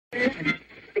Our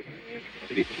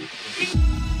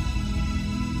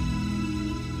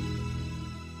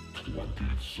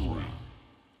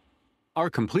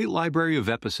complete library of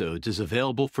episodes is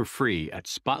available for free at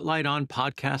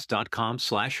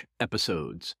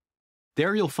spotlightonpodcast.com/episodes.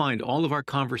 There you'll find all of our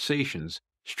conversations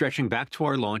stretching back to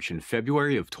our launch in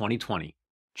February of 2020.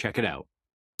 Check it out.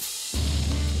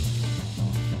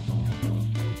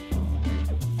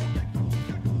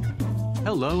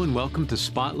 Hello and welcome to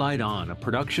Spotlight On, a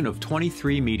production of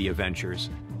 23 Media Ventures.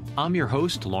 I'm your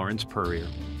host, Lawrence Purrier.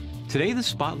 Today the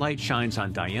spotlight shines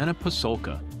on Diana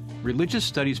Pasulka, religious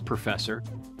studies professor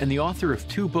and the author of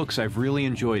two books I've really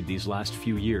enjoyed these last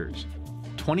few years.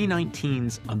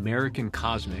 2019's American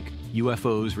Cosmic,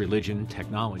 UFOs, Religion,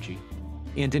 Technology,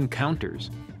 and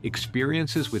Encounters,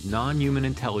 Experiences with Non-Human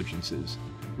Intelligences,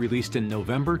 released in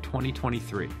November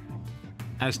 2023.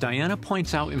 As Diana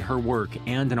points out in her work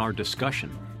and in our discussion,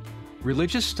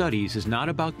 religious studies is not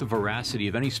about the veracity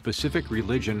of any specific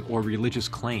religion or religious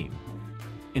claim.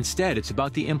 Instead, it's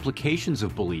about the implications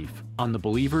of belief on the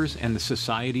believers and the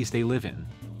societies they live in.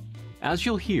 As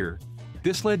you'll hear,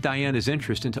 this led Diana's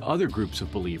interest into other groups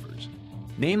of believers,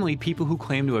 namely people who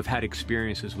claim to have had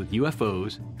experiences with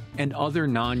UFOs and other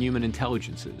non-human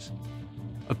intelligences.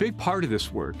 A big part of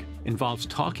this work involves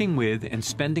talking with and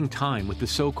spending time with the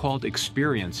so-called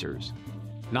experiencers,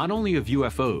 not only of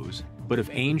UFOs, but of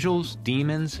angels,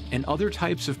 demons, and other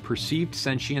types of perceived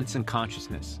sentience and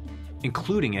consciousness,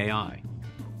 including AI.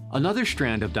 Another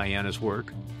strand of Diana's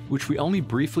work, which we only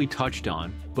briefly touched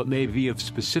on, but may be of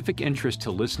specific interest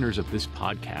to listeners of this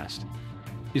podcast,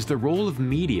 is the role of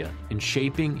media in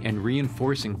shaping and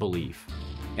reinforcing belief,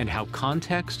 and how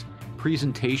context,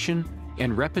 presentation,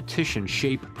 and repetition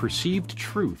shape perceived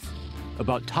truth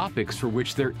about topics for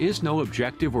which there is no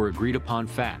objective or agreed upon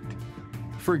fact.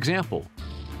 For example,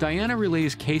 Diana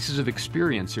relays cases of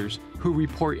experiencers who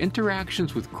report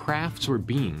interactions with crafts or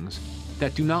beings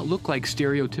that do not look like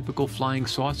stereotypical flying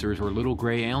saucers or little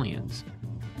gray aliens.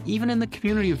 Even in the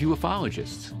community of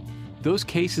ufologists, those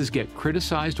cases get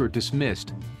criticized or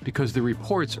dismissed because the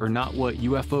reports are not what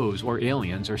UFOs or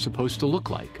aliens are supposed to look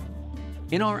like.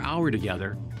 In our hour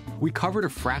together, we covered a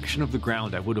fraction of the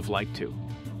ground I would have liked to,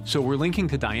 so we're linking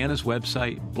to Diana's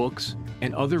website, books,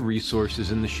 and other resources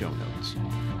in the show notes.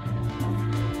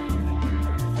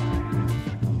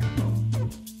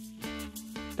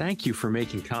 Thank you for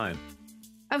making time.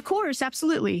 Of course,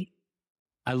 absolutely.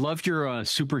 I loved your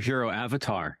superhero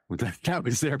avatar. That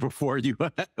was there before you,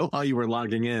 while you were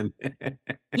logging in.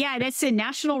 Yeah, that's a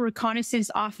National Reconnaissance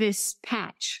Office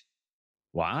patch.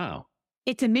 Wow.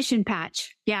 It's a mission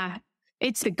patch. Yeah.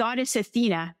 It's the goddess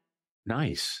Athena.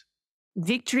 Nice.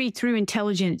 Victory through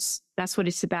intelligence. That's what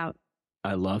it's about.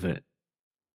 I love it.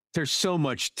 There's so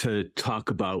much to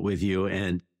talk about with you,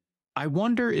 and I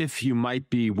wonder if you might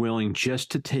be willing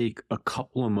just to take a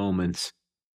couple of moments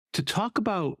to talk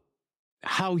about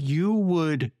how you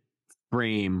would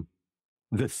frame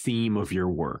the theme of your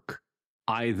work,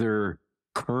 either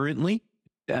currently,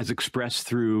 as expressed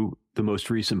through the most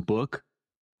recent book,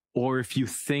 or if you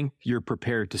think you're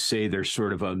prepared to say there's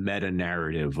sort of a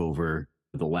meta-narrative over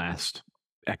the last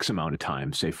X amount of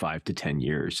time, say 5 to 10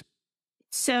 years.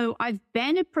 So I've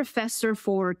been a professor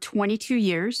for 22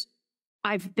 years.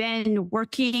 I've been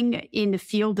working in the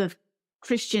field of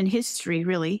Christian history,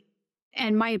 really.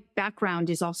 And my background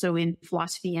is also in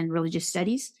philosophy and religious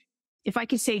studies. If I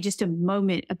could say just a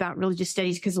moment about religious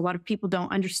studies, because a lot of people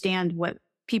don't understand what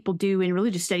people do in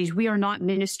religious studies. We are not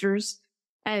ministers,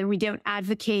 and we don't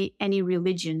advocate any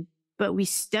religion, but we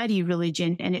study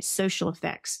religion and its social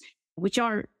effects, which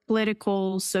are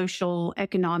political, social,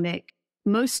 economic.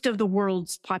 Most of the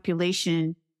world's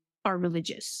population are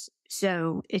religious.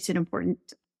 So it's an important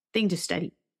thing to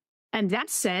study. And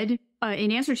that said,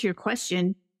 in answer to your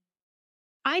question,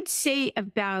 I'd say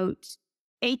about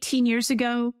 18 years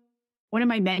ago, one of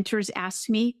my mentors asked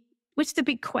me, what's the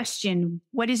big question?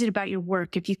 What is it about your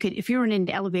work? If you were in an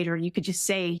elevator, you could just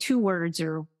say 2 words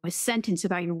or a sentence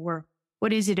about your work.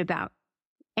 What is it about?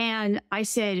 And I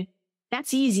said,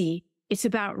 that's easy. It's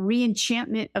about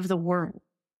re-enchantment of the world.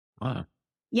 Wow.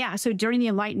 Yeah. So during the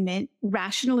Enlightenment,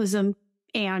 rationalism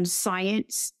and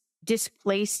science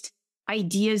displaced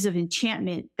ideas of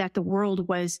enchantment, that the world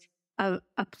was a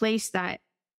place that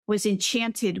was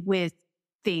enchanted with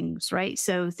things, right?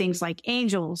 So things like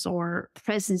angels or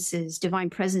presences, divine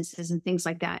presences and things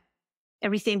like that.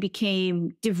 Everything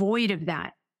became devoid of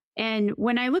that. And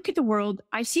when I look at the world,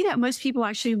 I see that most people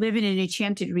actually live in an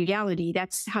enchanted reality.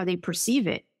 That's how they perceive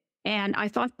it. And I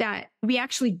thought that we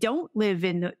actually don't live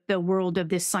in the world of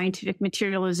this scientific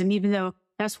materialism, even though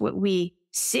that's what we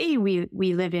say we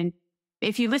live in.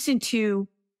 If you listen to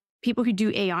people who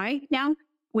do AI now,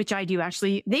 which I do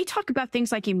actually, they talk about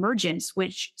things like emergence,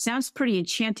 which sounds pretty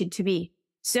enchanted to me.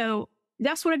 So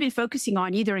that's what I've been focusing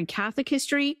on, either in Catholic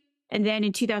history. And then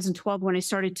in 2012, when I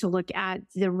started to look at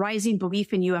the rising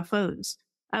belief in UFOs,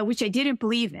 which I didn't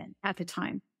believe in at the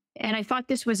time. And I thought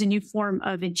this was a new form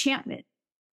of enchantment.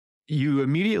 You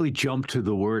immediately jumped to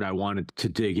the word I wanted to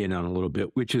dig in on a little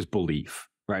bit, which is belief,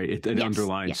 right? It Yes,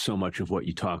 underlines so much of what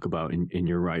you talk about in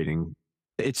your writing.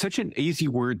 It's such an easy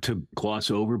word to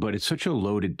gloss over, but it's such a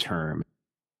loaded term.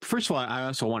 First of all, I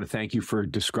also want to thank you for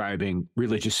describing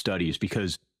religious studies,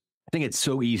 because I think it's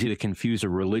so easy to confuse a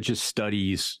religious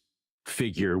studies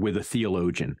figure with a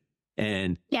theologian.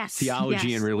 And Yes, theology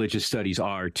yes. and religious studies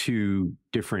are two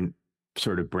different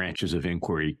sort of branches of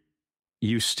inquiry.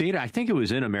 You stated, I think it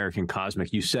was in American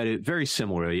Cosmic, you said it very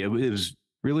similarly. It was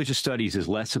religious studies is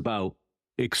less about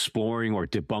exploring or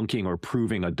debunking or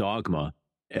proving a dogma,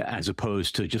 as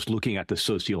opposed to just looking at the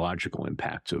sociological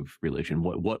impacts of religion.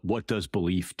 What does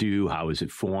belief do? How is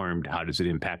it formed? How does it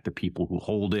impact the people who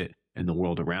hold it and the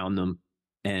world around them?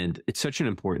 And it's such an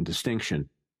important distinction.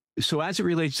 So as it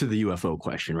relates to the UFO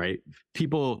question, right?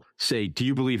 People say, do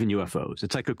you believe in UFOs?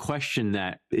 It's like a question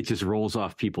that it just rolls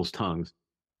off people's tongues.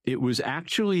 It was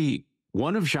actually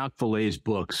one of Jacques Vallée's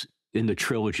books in the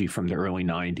trilogy from the early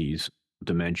 90s,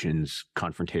 Dimensions,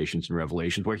 Confrontations, and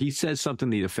Revelations, where he says something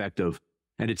to the effect of,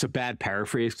 and it's a bad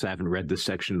paraphrase because I haven't read this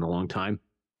section in a long time,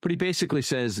 but he basically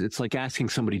says it's like asking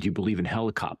somebody, do you believe in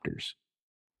helicopters?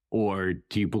 Or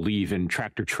do you believe in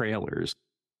tractor trailers?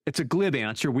 It's a glib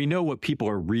answer. We know what people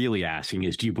are really asking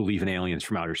is, do you believe in aliens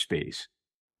from outer space?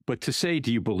 But to say,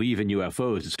 do you believe in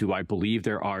UFOs, is, do I believe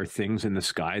there are things in the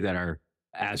sky that are,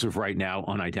 as of right now,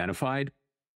 unidentified?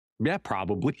 Yeah,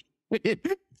 probably.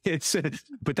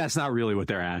 But that's not really what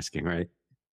they're asking, right?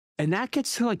 And that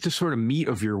gets to like the sort of meat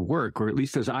of your work, or at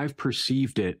least as I've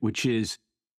perceived it, which is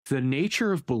the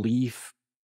nature of belief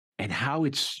and how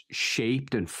it's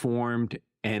shaped and formed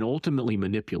and ultimately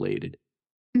manipulated.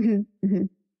 Mm-hmm, mm-hmm.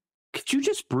 Could you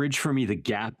just bridge for me the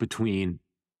gap between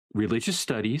religious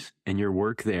studies and your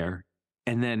work there,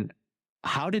 and then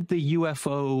how did the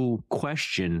UFO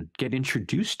question get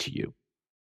introduced to you?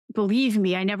 Believe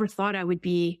me, I never thought I would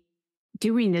be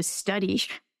doing this study.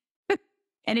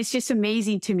 And it's just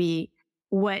amazing to me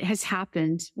what has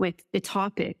happened with the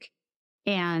topic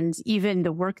and even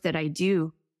the work that I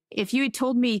do. If you had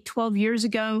told me 12 years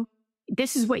ago,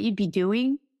 this is what you'd be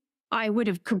doing, I would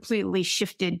have completely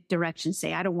shifted direction,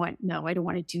 say, I don't want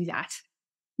to do that.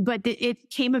 But it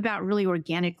came about really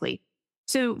organically.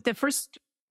 So the first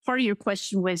part of your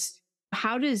question was,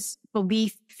 how does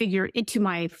belief figure into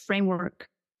my framework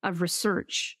of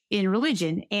research in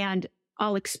religion? And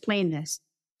I'll explain this.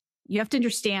 You have to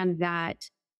understand that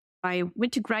I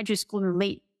went to graduate school in the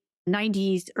late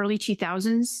 90s, early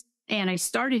 2000s, and I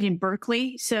started in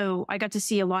Berkeley. So I got to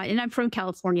see a lot, and I'm from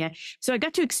California. So I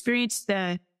got to experience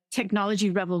the technology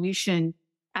revolution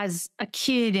as a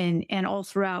kid and all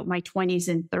throughout my 20s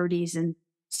and 30s, and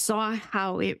saw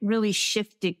how it really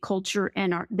shifted culture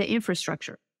and the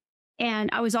infrastructure. And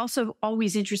I was also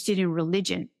always interested in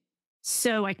religion.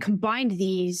 So I combined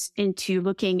these into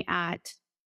looking at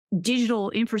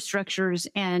digital infrastructures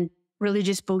and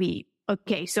religious belief.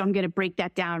 Okay, so I'm going to break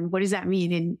that down. What does that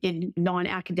mean in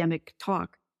non-academic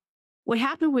talk? What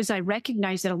happened was I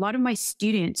recognized that a lot of my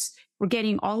students were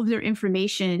getting all of their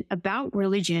information about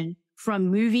religion from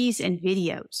movies and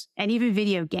videos and even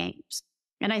video games.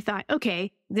 And I thought,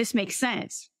 okay, this makes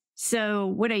sense. So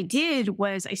what I did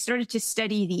was I started to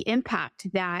study the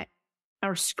impact that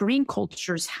our screen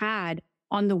cultures had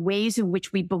on the ways in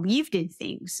which we believed in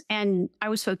things. And I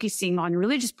was focusing on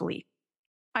religious belief.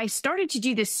 I started to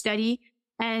do this study,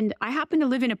 and I happen to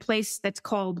live in a place that's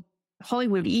called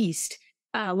Hollywood East.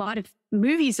 A lot of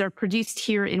movies are produced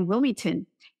here in Wilmington.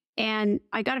 And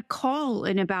I got a call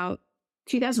in about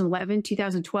 2011,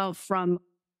 2012 from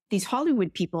these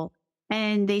Hollywood people.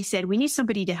 And they said, we need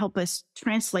somebody to help us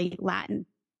translate Latin.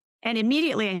 And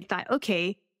immediately I thought,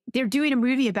 okay, they're doing a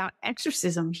movie about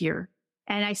exorcism here.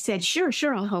 And I said, sure,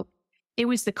 I'll help. It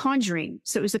was The Conjuring.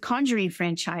 So it was the Conjuring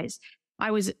franchise.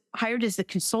 I was hired as the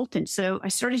consultant. So I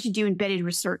started to do embedded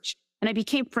research, and I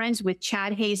became friends with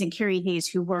Chad Hayes and Carrie Hayes,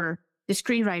 who were the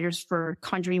screenwriters for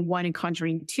Conjuring 1 and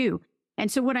Conjuring 2.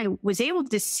 And so what I was able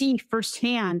to see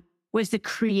firsthand was the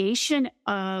creation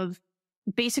of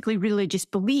basically religious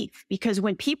belief. Because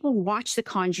when people watch The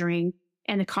Conjuring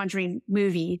and the Conjuring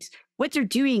movies, what they're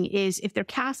doing is, if they're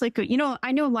Catholic,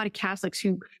 I know a lot of Catholics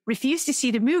who refuse to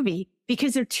see the movie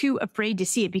because they're too afraid to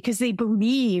see it, because they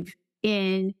believe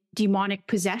in demonic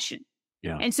possession.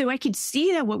 Yeah. And so I could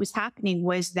see that what was happening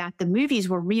was that the movies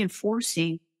were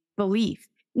reinforcing belief.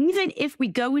 even if we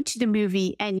go into the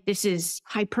movie and this is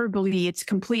hyperbole, it's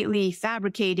completely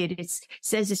fabricated, it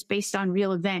says it's based on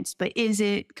real events, but is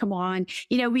it? Come on.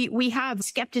 We have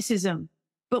skepticism.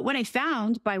 But what I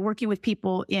found by working with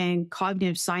people in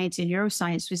cognitive science and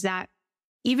neuroscience was that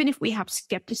even if we have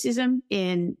skepticism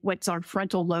in what's our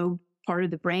frontal lobe part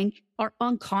of the brain, our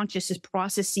unconscious is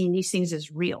processing these things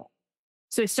as real.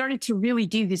 So I started to really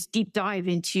do this deep dive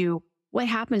into what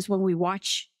happens when we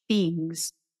watch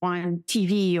things on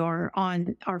TV or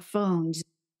on our phones.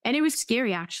 And it was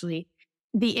scary, actually,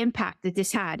 the impact that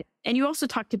this had. And you also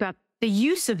talked about the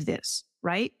use of this,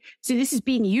 right? So this is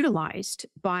being utilized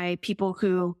by people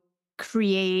who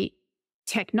create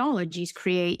technologies,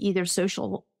 create either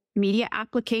social media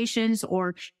applications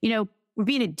or, we're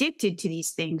being addicted to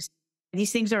these things.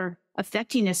 These things are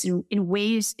affecting us in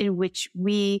ways in which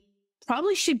we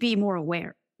probably should be more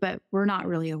aware, but we're not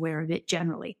really aware of it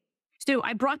generally. So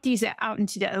I brought these out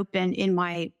into the open in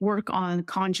my work on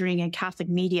conjuring and Catholic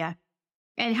media.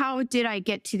 And how did I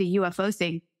get to the UFO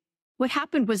thing? What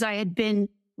happened was I had been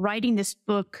writing this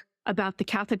book about the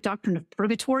Catholic doctrine of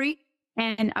purgatory,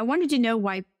 and I wanted to know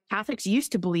why Catholics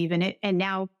used to believe in it and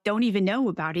now don't even know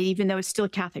about it, even though it's still a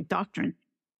Catholic doctrine.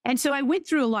 And so I went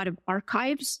through a lot of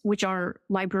archives, which are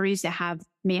libraries that have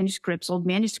manuscripts, old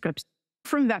manuscripts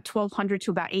from about 1200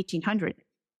 to about 1800.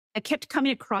 I kept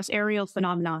coming across aerial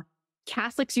phenomena.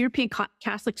 Catholics, European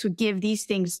Catholics would give these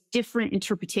things different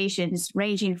interpretations,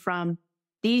 ranging from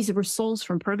these were souls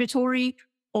from purgatory,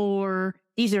 or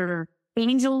these are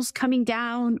angels coming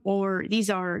down, or these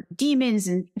are demons,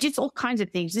 and just all kinds of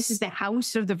things. This is the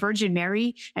house of the Virgin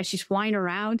Mary as she's flying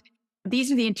around.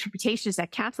 These are the interpretations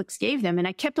that Catholics gave them. And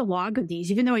I kept a log of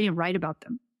these, even though I didn't write about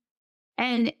them.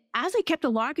 And as I kept a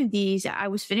log of these, I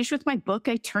was finished with my book.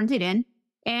 I turned it in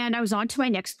and I was on to my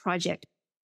next project.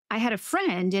 I had a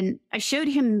friend and I showed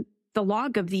him the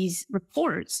log of these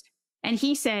reports. And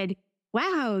he said,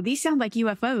 wow, these sound like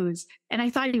UFOs. And I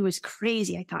thought he was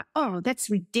crazy. I thought, oh, that's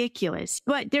ridiculous.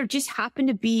 But there just happened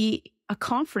to be a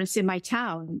conference in my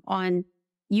town on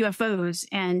UFOs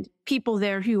and people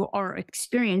there who are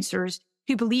experiencers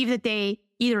who believe that they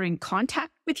either in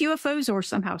contact with UFOs or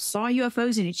somehow saw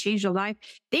UFOs and it changed their life.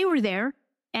 They were there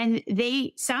and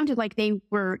they sounded like they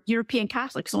were European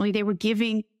Catholics, only they were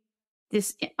giving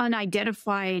this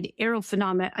unidentified aerial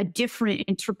phenomena a different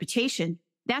interpretation.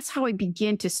 That's how I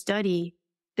began to study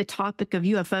the topic of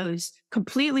UFOs.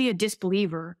 Completely a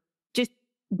disbeliever, just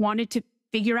wanted to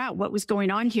figure out what was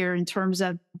going on here in terms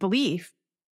of belief.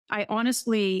 I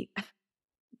honestly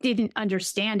didn't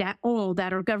understand at all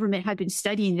that our government had been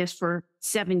studying this for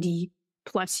 70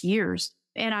 plus years.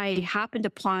 And I happened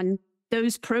upon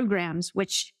those programs,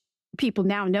 which people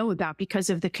now know about because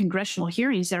of the congressional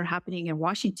hearings that are happening in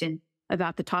Washington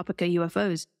about the topic of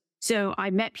UFOs. So I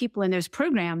met people in those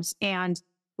programs and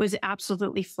was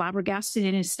absolutely flabbergasted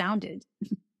and astounded.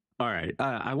 All right.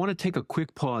 I want to take a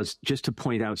quick pause just to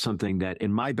point out something that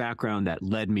in my background that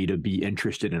led me to be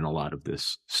interested in a lot of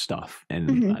this stuff.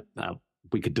 And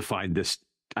we could define this.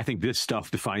 I think this stuff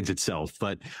defines itself.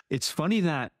 But it's funny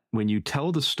that when you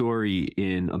tell the story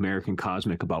in American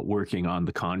Cosmic about working on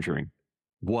The Conjuring,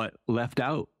 what left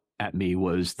out at me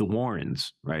was the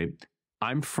Warrens, right?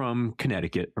 I'm from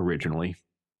Connecticut originally,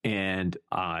 and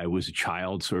I was a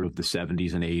child sort of the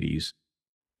 70s and 80s.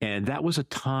 And that was a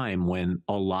time when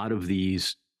a lot of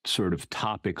these sort of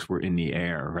topics were in the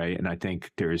air, right? And I think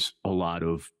there's a lot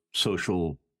of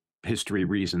social history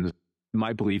reasons.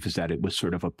 My belief is that it was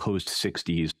sort of a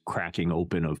post-60s cracking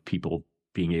open of people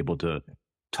being able to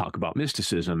talk about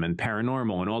mysticism and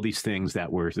paranormal and all these things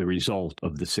that were the result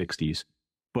of the 60s.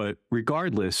 But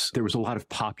regardless, there was a lot of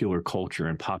popular culture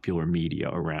and popular media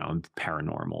around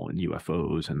paranormal and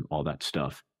UFOs and all that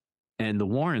stuff. And the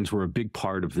Warrens were a big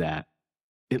part of that,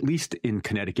 at least in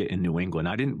Connecticut and New England.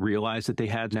 I didn't realize that they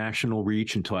had national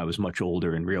reach until I was much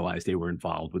older and realized they were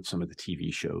involved with some of the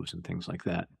TV shows and things like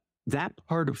that. That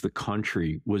part of the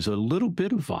country was a little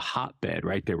bit of a hotbed,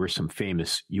 right? There were some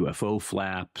famous UFO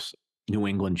flaps. New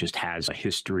England just has a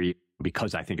history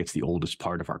because I think it's the oldest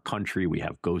part of our country. We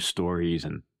have ghost stories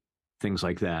and things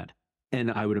like that.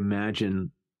 And I would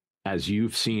imagine, as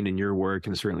you've seen in your work,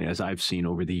 and certainly as I've seen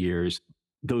over the years,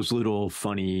 those little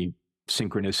funny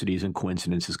synchronicities and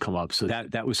coincidences come up. So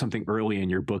that was something early in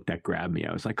your book that grabbed me.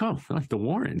 I was like, oh, like the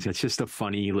Warrens. It's just a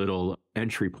funny little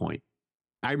entry point.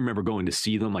 I remember going to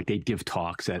see them, like they'd give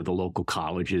talks at the local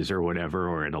colleges or whatever,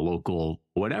 or in a local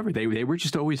whatever. They were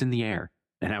just always in the air.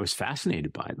 And I was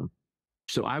fascinated by them.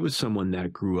 So I was someone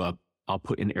that grew up, I'll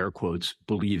put in air quotes,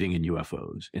 believing in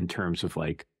UFOs in terms of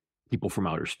like people from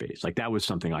outer space. Like that was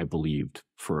something I believed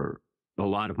for a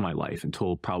lot of my life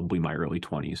until probably my early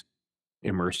 20s.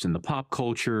 immersed in the pop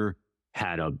culture,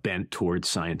 had a bent towards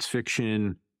science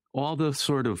fiction, all the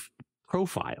sort of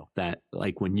profile that,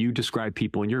 like, when you describe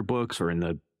people in your books or in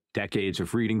the decades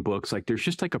of reading books, like there's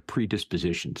just like a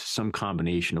predisposition to some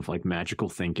combination of like magical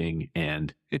thinking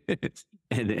and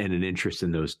and an interest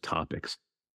in those topics.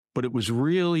 But it was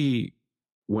really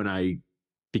when I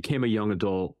became a young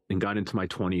adult and got into my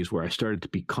 20s where I started to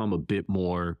become a bit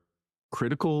more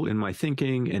critical in my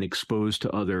thinking and exposed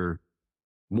to other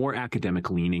more academic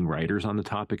leaning writers on the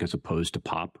topic as opposed to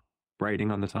pop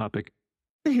writing on the topic,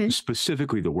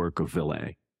 specifically the work of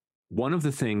Villay. One of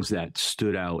the things that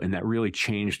stood out and that really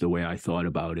changed the way I thought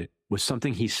about it was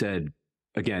something he said,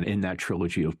 again, in that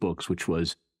trilogy of books, which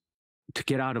was to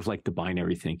get out of like the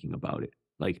binary thinking about it.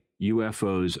 Like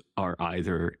UFOs are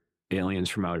either aliens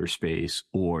from outer space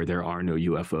or there are no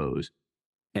UFOs.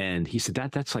 And he said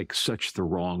that's like such the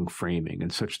wrong framing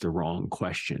and such the wrong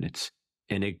question.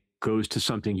 And it goes to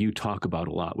something you talk about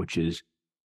a lot, which is,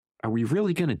 are we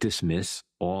really going to dismiss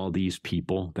all these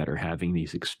people that are having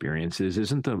these experiences?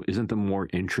 Isn't the more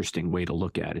interesting way to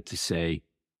look at it to say,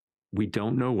 we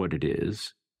don't know what it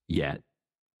is yet,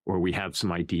 or we have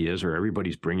some ideas, or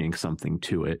everybody's bringing something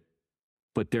to it.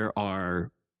 But there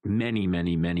are many,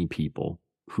 many, many people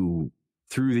who,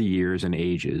 through the years and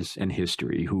ages and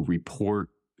history, who report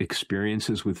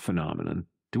experiences with phenomenon.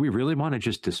 Do we really want to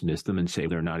just dismiss them and say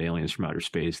they're not aliens from outer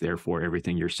space, therefore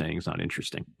everything you're saying is not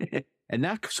interesting? And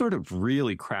that sort of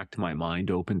really cracked my mind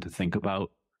open to think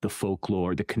about the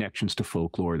folklore, the connections to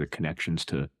folklore, the connections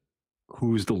to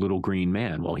who's the little green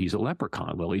man? Well, he's a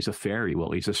leprechaun. Well, he's a fairy.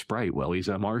 Well, he's a sprite. Well, he's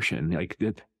a Martian. Like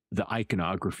the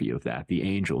iconography of that, the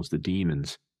angels, the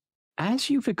demons. As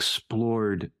you've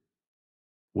explored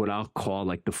what I'll call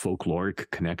like the folkloric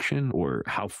connection, or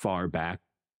how far back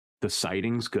the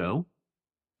sightings go,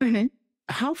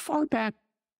 how far back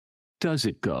does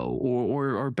it go?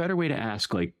 Or a better way to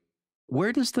ask, like,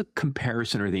 where does the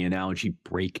comparison or the analogy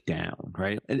break down,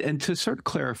 right? And to sort of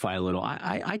clarify a little,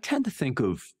 I tend to think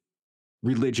of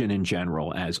religion in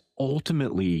general as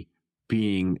ultimately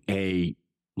being a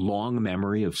long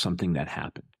memory of something that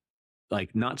happened,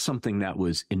 like not something that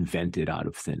was invented out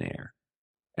of thin air.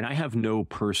 And I have no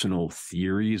personal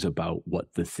theories about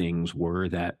what the things were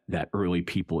that early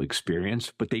people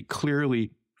experienced, but they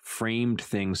clearly framed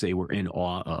things they were in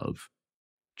awe of,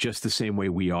 just the same way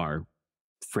we are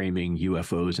framing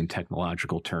UFOs in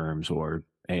technological terms or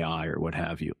AI or what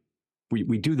have you.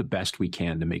 We do the best we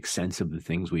can to make sense of the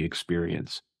things we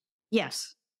experience.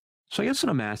 Yes. So I guess what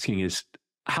I'm asking is,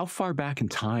 how far back in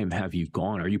time have you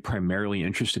gone? Are you primarily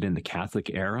interested in the Catholic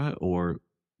era, or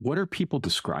what are people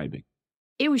describing?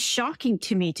 It was shocking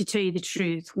to me, to tell you the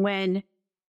truth, when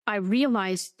I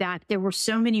realized that there were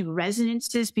so many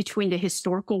resonances between the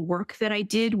historical work that I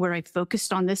did, where I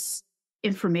focused on this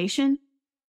information,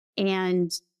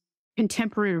 and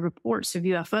contemporary reports of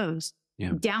UFOs,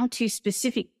 down to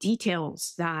specific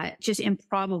details that just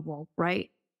improbable, right,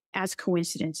 as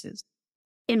coincidences.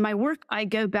 In my work, I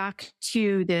go back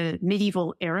to the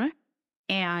medieval era,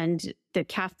 and the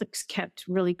Catholics kept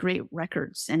really great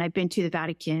records. And I've been to the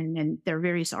Vatican and their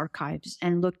various archives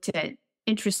and looked at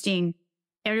interesting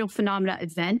aerial phenomena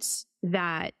events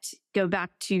that go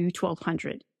back to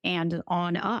 1200 and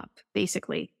on up,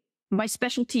 basically. My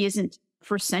specialty isn't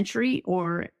first century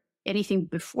or anything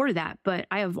before that, but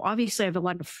I have a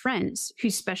lot of friends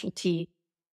whose specialty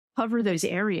cover those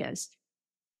areas.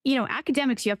 You know,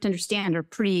 academics, you have to understand, are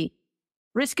pretty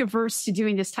risk averse to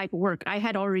doing this type of work. I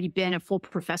had already been a full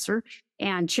professor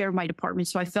and chair of my department,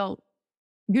 so I felt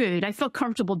good. I felt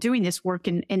comfortable doing this work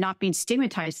and not being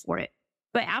stigmatized for it.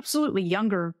 But absolutely,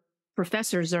 younger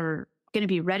professors are going to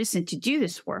be reticent to do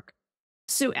this work.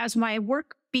 So as my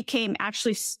work became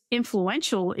actually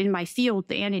influential in my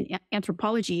field and in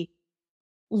anthropology,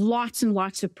 lots and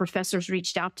lots of professors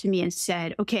reached out to me and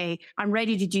said, okay, I'm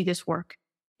ready to do this work.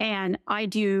 And I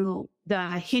do the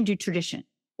Hindu tradition,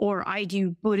 or I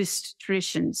do Buddhist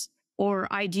traditions, or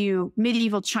I do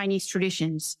medieval Chinese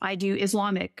traditions. I do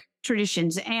Islamic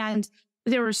traditions. And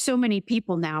there are so many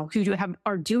people now who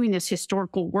are doing this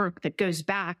historical work that goes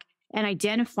back and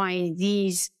identifying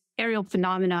these aerial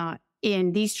phenomena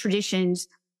in these traditions,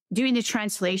 doing the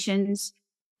translations.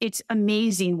 It's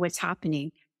amazing what's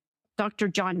happening. Dr.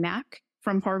 John Mack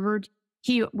from Harvard,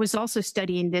 he was also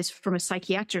studying this from a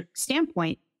psychiatric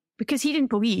standpoint, because he didn't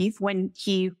believe, when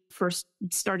he first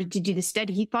started to do the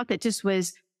study, he thought that this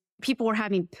was, people were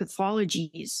having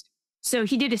pathologies. So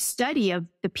he did a study of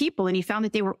the people and he found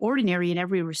that they were ordinary in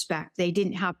every respect. They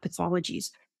didn't have pathologies.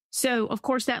 So of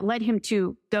course that led him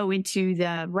to go into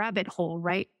the rabbit hole,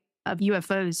 right, of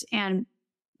UFOs. And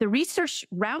the research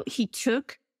route he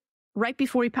took right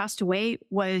before he passed away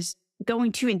was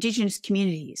going to indigenous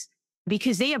communities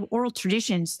because they have oral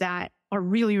traditions that are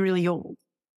really, really old.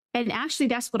 And actually,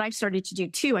 that's what I started to do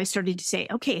too. I started to say,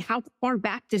 okay, how far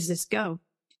back does this go?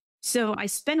 So I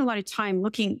spent a lot of time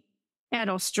looking at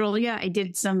Australia. I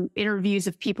did some interviews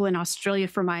of people in Australia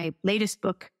for my latest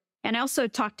book. And I also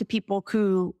talked to people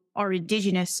who are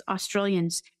indigenous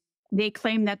Australians. They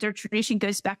claim that their tradition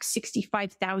goes back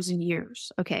 65,000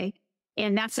 years. Okay.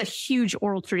 And that's a huge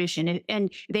oral tradition.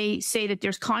 And they say that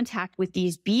there's contact with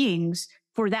these beings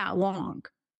for that long.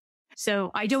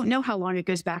 So I don't know how long it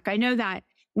goes back. I know that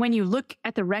when you look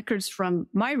at the records from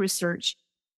my research,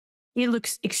 it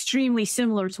looks extremely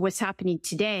similar to what's happening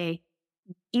today.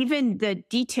 Even the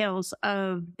details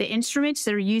of the instruments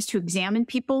that are used to examine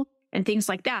people and things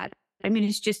like that. I mean,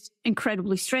 it's just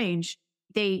incredibly strange.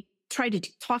 They try to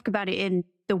talk about it in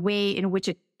the way in which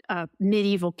a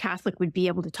medieval Catholic would be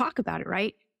able to talk about it,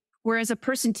 right? Whereas a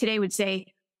person today would say,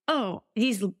 oh,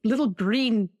 these little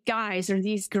green guys or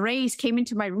these grays came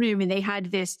into my room and they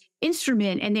had this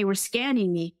instrument and they were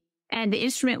scanning me. And the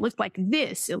instrument looked like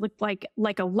this. It looked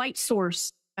like a light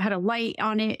source. It had a light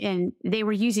on it and they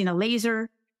were using a laser.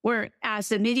 Whereas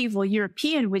the medieval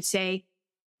European would say,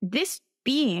 this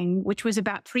being, which was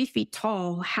about 3 feet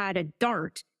tall, had a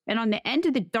dart. And on the end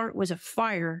of the dart was a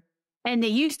fire. And they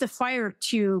used the fire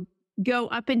to go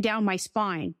up and down my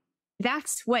spine.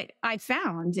 That's what I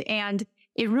found. And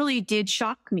it really did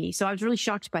shock me. So I was really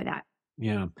shocked by that.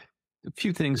 Yeah. A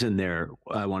few things in there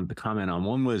I wanted to comment on.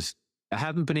 One was, I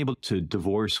haven't been able to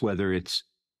divorce whether it's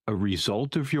a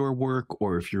result of your work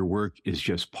or if your work is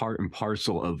just part and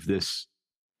parcel of this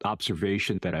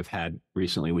observation that I've had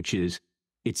recently, which is,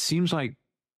 it seems like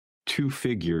two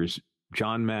figures,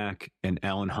 John Mack and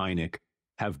Alan Hynek,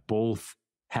 have both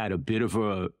had a bit of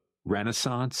a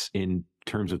renaissance in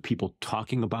terms of people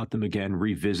talking about them again,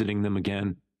 revisiting them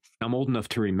again. I'm old enough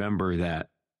to remember that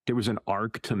there was an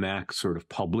arc to Mack's sort of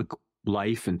public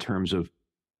life in terms of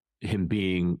him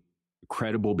being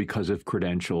credible because of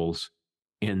credentials.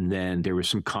 And then there was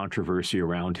some controversy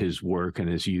around his work and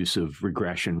his use of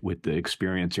regression with the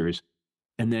experiencers.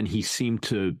 And then he seemed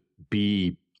to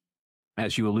be,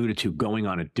 as you alluded to, going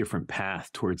on a different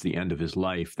path towards the end of his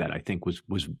life that I think was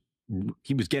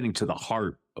he was getting to the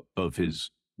heart of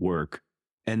his work.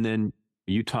 And then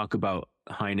you talk about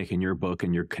Hynek in your book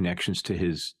and your connections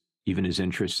to even his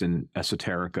interests in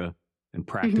esoterica and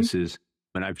practices.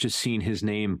 Mm-hmm. And I've just seen his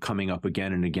name coming up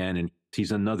again and again. And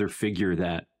he's another figure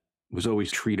that was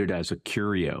always treated as a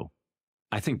curio.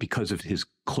 I think because of his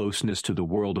closeness to the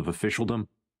world of officialdom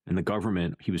and the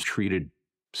government, he was treated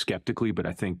skeptically. But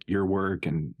I think your work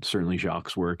and certainly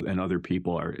Jacques' work and other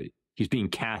people he's being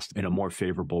cast in a more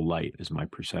favorable light is my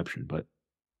perception. But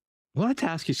I wanted to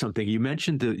ask you something. You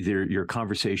mentioned your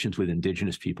conversations with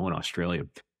indigenous people in Australia.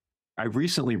 I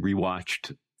recently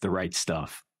rewatched The Right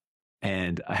Stuff.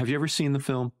 And have you ever seen the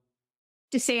film?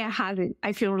 To say I haven't,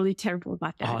 I feel really terrible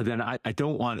about that. Oh, then I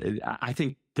don't want it. I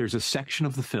think there's a section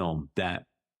of the film that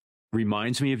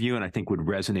reminds me of you and I think would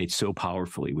resonate so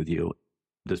powerfully with you.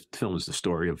 The film is the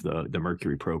story of the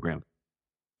Mercury program.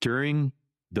 During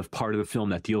the part of the film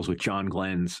that deals with John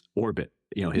Glenn's orbit,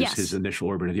 his initial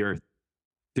orbit of the Earth,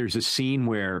 there's a scene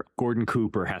where Gordon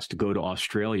Cooper has to go to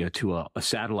Australia to a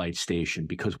satellite station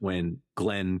because when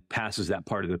Glenn passes that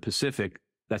part of the Pacific,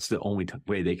 that's the only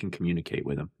way they can communicate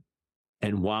with him.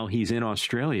 And while he's in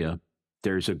Australia,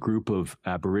 there's a group of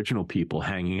Aboriginal people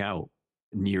hanging out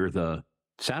near the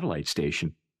satellite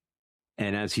station.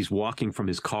 And as he's walking from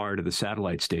his car to the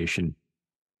satellite station,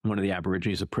 one of the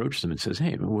Aborigines approaches him and says,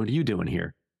 "Hey, what are you doing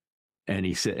here?" And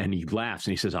he laughs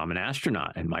and he says, "I'm an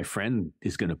astronaut and my friend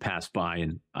is going to pass by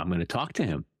and I'm going to talk to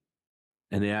him."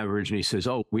 And the Aborigine says,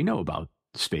 "Oh, we know about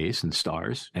space and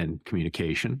stars and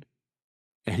communication."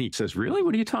 And he says, "Really?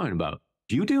 What are you talking about?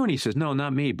 You do?" And he says, "No,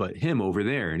 not me, but him over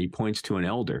there." And he points to an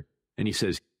elder and he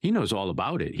says, "He knows all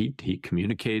about it. He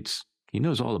communicates. He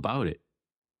knows all about it.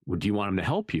 Well, do you want him to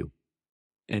help you?"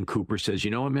 And Cooper says,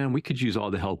 "You know what, man, we could use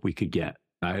all the help we could get.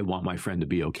 I want my friend to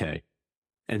be okay."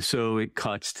 And so it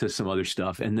cuts to some other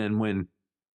stuff. And then when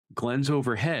Glenn's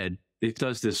overhead, it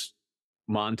does this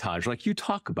montage like you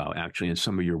talk about actually in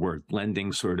some of your work,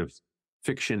 blending sort of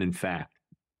fiction and fact.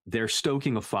 They're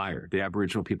stoking a fire. The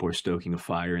Aboriginal people are stoking a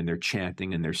fire and they're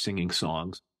chanting and they're singing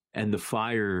songs. And the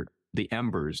fire, the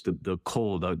embers, the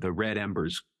coal, the red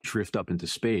embers drift up into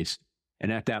space.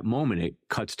 And at that moment, it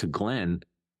cuts to Glenn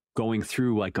going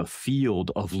through like a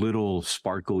field of little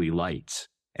sparkly lights.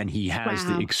 And he has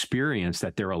the experience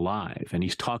that they're alive. And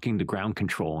he's talking to ground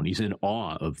control and he's in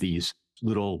awe of these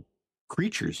little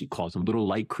creatures, he calls them, little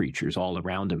light creatures all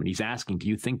around him. And he's asking, "Do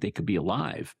you think they could be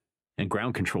alive?" And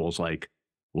ground control's like,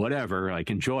 "Whatever, like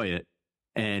enjoy it."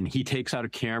 And he takes out a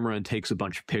camera and takes a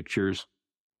bunch of pictures,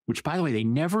 which, by the way, they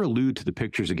never allude to the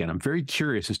pictures again. I'm very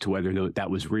curious as to whether that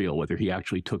was real, whether he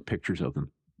actually took pictures of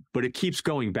them. But it keeps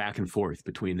going back and forth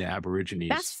between the Aborigines.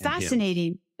 That's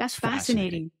fascinating. That's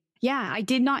fascinating. Yeah, I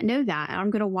did not know that. I'm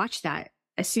going to watch that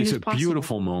as soon as possible. It's a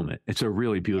beautiful moment. It's a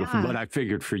really beautiful, but I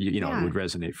figured for you, it would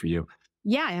resonate for you.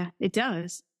 Yeah, it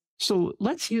does. So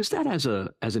let's use that as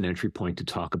an entry point to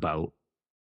talk about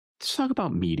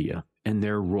media and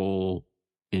their role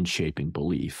in shaping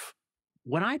belief.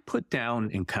 When I put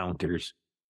down encounters,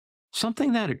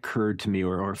 something that occurred to me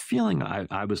or a feeling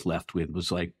I was left with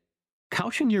was like,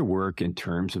 couching your work in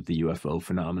terms of the UFO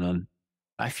phenomenon,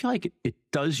 I feel like it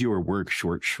does your work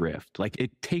short shrift. Like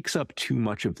it takes up too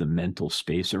much of the mental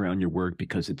space around your work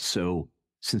because it's so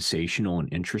sensational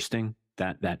and interesting,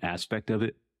 that aspect of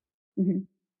it. Mm-hmm.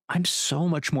 I'm so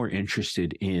much more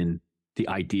interested in the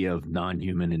idea of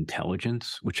non-human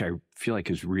intelligence, which I feel like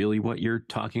is really what you're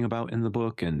talking about in the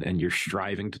book and you're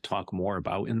striving to talk more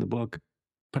about in the book.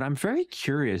 But I'm very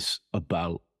curious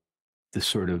about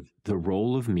the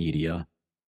role of media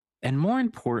and, more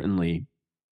importantly,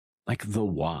 like the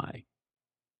why.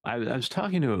 I was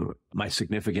talking to my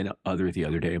significant other the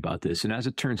other day about this. And as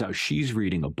it turns out, she's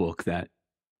reading a book that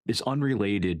is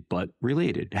unrelated, but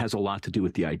related. It has a lot to do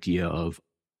with the idea of,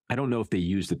 I don't know if they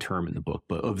use the term in the book,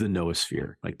 but of the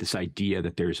noosphere, like this idea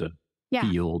that there's a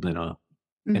field and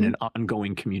and an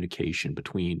ongoing communication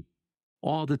between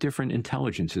all the different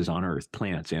intelligences on Earth,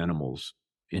 plants, animals,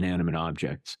 inanimate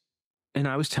objects. And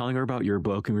I was telling her about your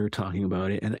book and we were talking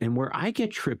about it. And where I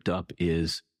get tripped up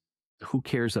is, who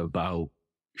cares about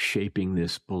shaping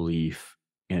this belief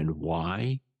and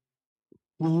why?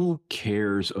 Who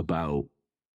cares about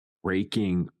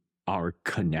breaking our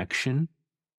connection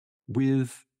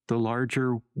with the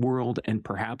larger world and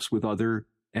perhaps with other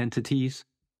entities?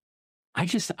 I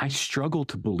struggle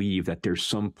to believe that there's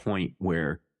some point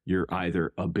where you're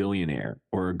either a billionaire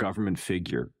or a government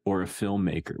figure or a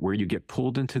filmmaker where you get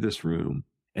pulled into this room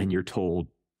and you're told,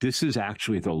 this is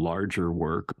actually the larger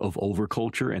work of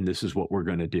overculture and this is what we're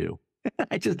going to do.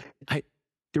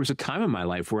 There was a time in my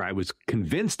life where I was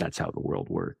convinced that's how the world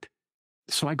worked.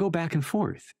 So I go back and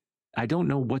forth. I don't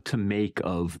know what to make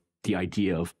of the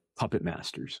idea of puppet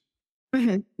masters.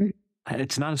 Mm-hmm.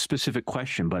 It's not a specific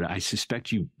question, but I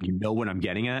suspect you know what I'm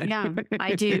getting at. Yeah,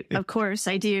 I do. Of course,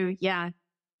 I do. Yeah.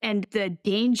 And the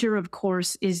danger, of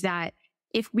course, is that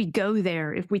if we go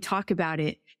there, if we talk about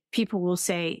it, people will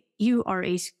say, you are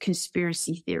a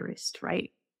conspiracy theorist,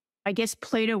 right? I guess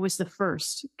Plato was the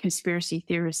first conspiracy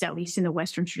theorist, at least in the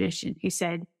Western tradition. He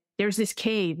said, there's this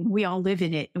cave and we all live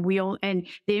in it and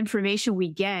the information we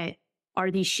get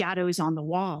are these shadows on the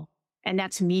wall. And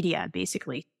that's media,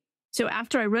 basically. So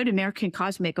after I wrote American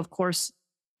Cosmic, of course,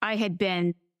 I had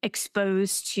been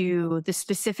exposed to the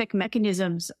specific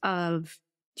mechanisms of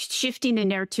shifting the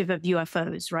narrative of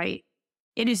UFOs, right?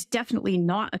 It is definitely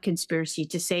not a conspiracy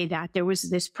to say that there was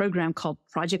this program called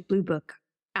Project Blue Book.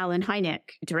 Alan Hynek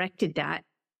directed that.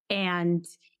 And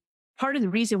part of the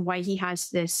reason why he has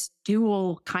this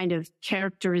dual kind of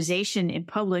characterization in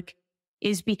public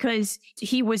is because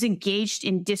he was engaged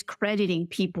in discrediting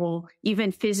people,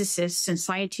 even physicists and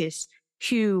scientists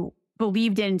who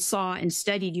believed in, saw, and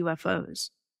studied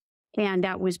UFOs. And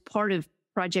that was part of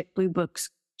Project Blue Book's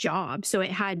job. So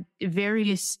it had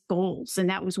various goals,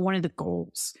 and that was one of the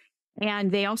goals.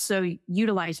 And they also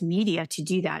utilized media to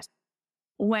do that.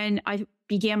 When I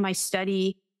began my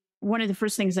study, one of the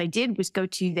first things I did was go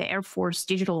to the Air Force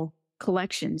digital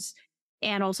collections.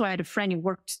 And also I had a friend who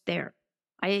worked there.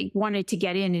 I wanted to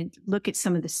get in and look at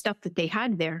some of the stuff that they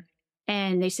had there.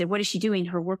 And they said, what is she doing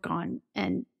her work on?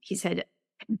 And he said,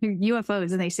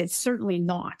 UFOs. And they said, certainly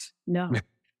not. No.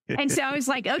 And so I was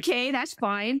like, okay, that's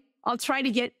fine. I'll try to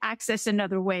get access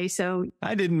another way. So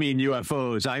I didn't mean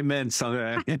UFOs. I meant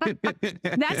something.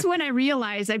 That's when I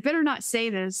realized I better not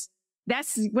say this.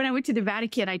 That's when I went to the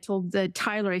Vatican. I told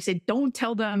Tyler, I said, don't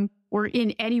tell them we're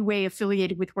in any way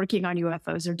affiliated with working on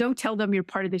UFOs, or don't tell them you're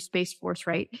part of the Space Force,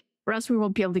 right? Or else we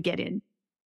won't be able to get in.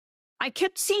 I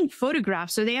kept seeing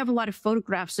photographs. So they have a lot of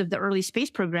photographs of the early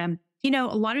space program. You know,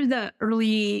 a lot of the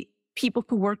early people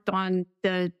who worked on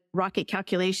the rocket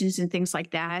calculations and things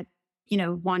like that, you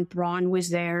know, von Braun was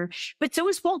there, but so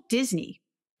was Walt Disney.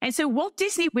 And so Walt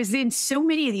Disney was in so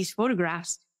many of these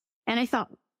photographs. And I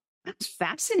thought, that's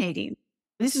fascinating.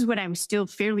 This is when I was still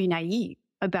fairly naive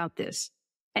about this.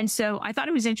 And so I thought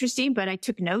it was interesting, but I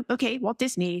took note. Okay, Walt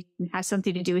Disney has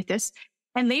something to do with this.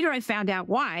 And later I found out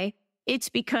why. It's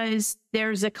because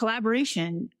there's a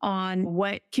collaboration on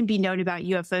what can be known about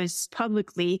UFOs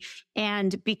publicly.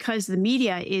 And because the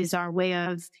media is our way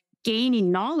of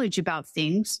gaining knowledge about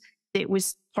things, it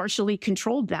was partially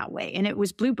controlled that way. And it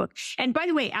was Blue Book. And by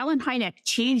the way, Alan Hynek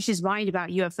changed his mind about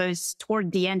UFOs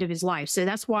toward the end of his life. So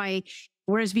that's why,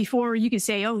 whereas before you could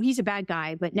say, oh, he's a bad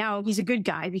guy, but now he's a good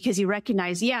guy because he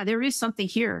recognized, yeah, there is something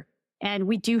here and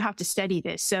we do have to study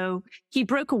this. So he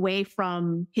broke away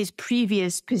from his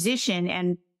previous position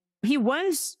and he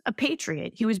was a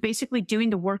patriot. He was basically doing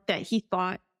the work that he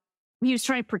thought he was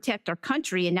trying to protect our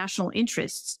country and national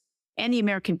interests and the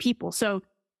American people. So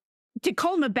to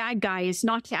call him a bad guy is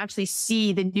not to actually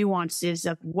see the nuances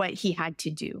of what he had to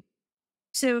do.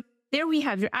 So there we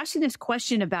have, you're asking this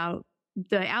question about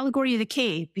the allegory of the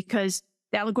cave, because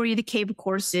the allegory of the cave, of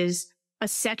course, is a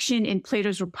section in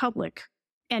Plato's Republic.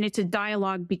 And it's a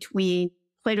dialogue between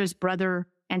Plato's brother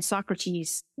and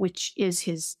Socrates, which is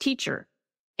his teacher.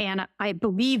 And I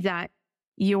believe that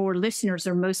your listeners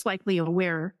are most likely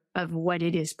aware of what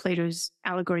it is, Plato's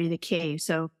allegory of the cave.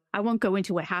 So I won't go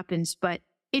into what happens, but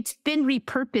it's been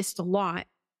repurposed a lot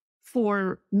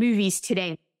for movies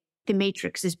today. The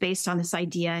Matrix is based on this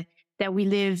idea that we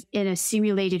live in a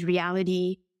simulated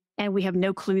reality and we have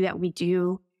no clue that we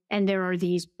do. And there are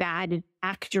these bad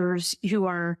actors who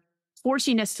are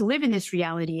forcing us to live in this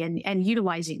reality and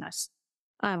utilizing us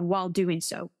while doing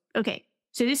so. Okay.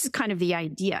 So this is kind of the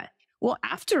idea. Well,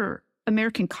 after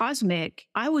American Cosmic,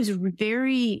 I was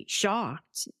very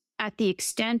shocked at the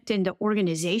extent and the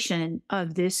organization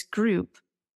of this group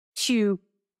to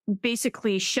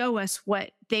basically show us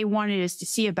what they wanted us to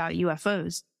see about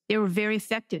UFOs. They were very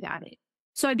effective at it.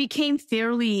 So I became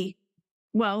fairly,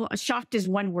 well, shocked is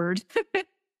one word.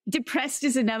 Depressed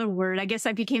is another word. I guess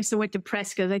I became somewhat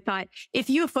depressed because I thought if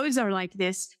UFOs are like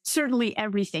this, certainly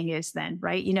everything is then,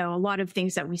 right? You know, a lot of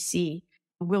things that we see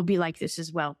will be like this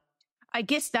as well. I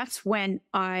guess that's when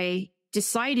I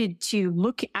decided to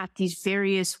look at these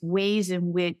various ways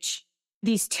in which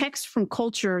these texts from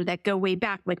culture that go way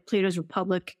back, like Plato's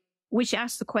Republic, which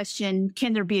asks the question,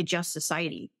 can there be a just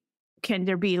society? Can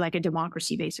there be like a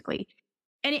democracy, basically?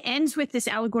 And it ends with this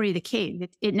allegory of the cave.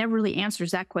 It never really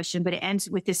answers that question, but it ends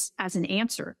with this as an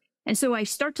answer. And so I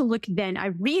start to look then, I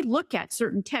re-look at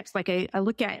certain texts, like I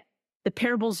look at the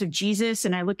parables of Jesus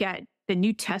and I look at the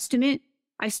New Testament.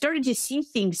 I started to see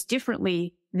things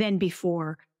differently than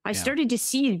before. I started to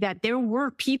see that there were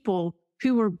people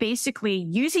who were basically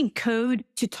using code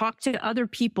to talk to other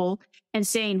people and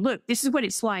saying, look, this is what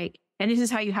it's like, and this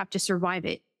is how you have to survive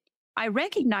it. I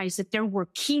recognized that there were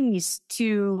keys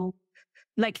to,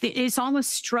 like, it's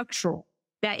almost structural,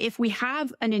 that if we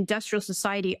have an industrial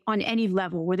society on any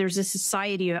level where there's a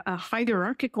society, a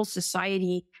hierarchical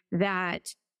society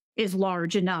that is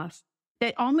large enough,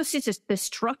 that almost it's the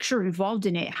structure involved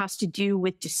in it has to do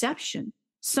with deception,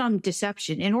 some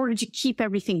deception, in order to keep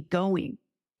everything going.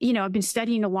 You know, I've been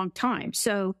studying a long time.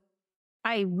 So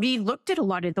I re-looked at a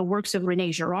lot of the works of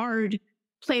René Girard,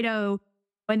 Plato,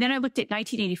 and then I looked at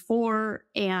 1984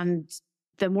 and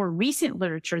the more recent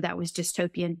literature that was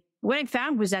dystopian. What I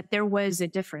found was that there was a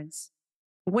difference.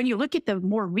 When you look at the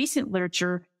more recent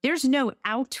literature, there's no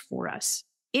out for us.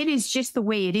 It is just the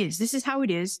way it is. This is how it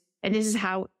is. And this is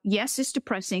how, yes, it's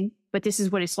depressing, but this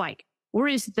is what it's like.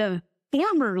 Whereas the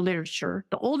former literature,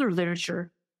 the older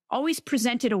literature, always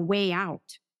presented a way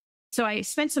out. So I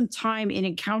spent some time in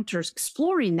encounters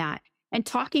exploring that and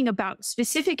talking about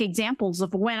specific examples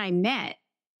of when I met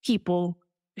people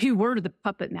who were the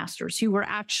puppet masters, who were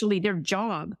actually, their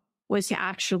job was to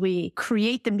actually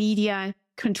create the media,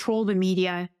 control the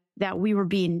media that we were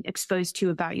being exposed to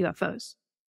about UFOs.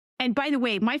 And by the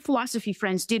way, my philosophy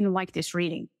friends didn't like this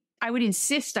reading. I would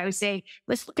insist, I would say,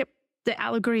 let's look at the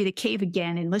allegory of the cave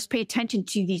again, and let's pay attention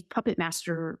to these puppet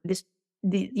master,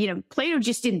 Plato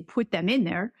just didn't put them in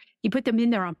there. He put them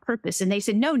in there on purpose. And they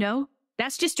said, no,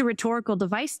 that's just a rhetorical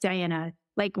device, Diana.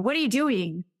 Like, what are you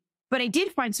doing? But I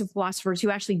did find some philosophers who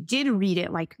actually did read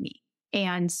it like me.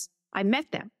 And I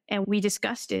met them and we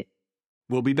discussed it.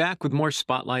 We'll be back with more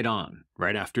Spotlight On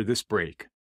right after this break.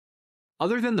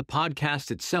 Other than the podcast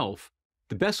itself,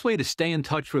 the best way to stay in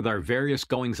touch with our various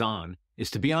goings-on is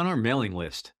to be on our mailing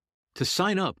list. To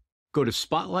sign up, go to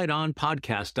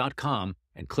spotlightonpodcast.com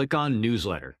and click on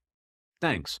Newsletter.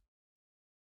 Thanks.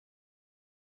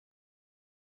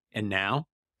 And now,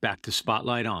 back to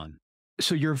Spotlight On.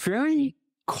 So you're very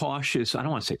cautious. I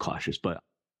don't want to say cautious, but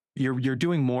you're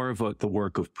doing more of the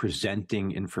work of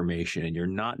presenting information, and you're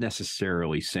not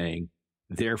necessarily saying,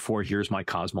 therefore, here's my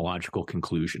cosmological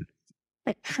conclusion.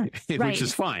 Right. Which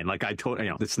is fine. Like I told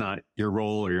you, it's not your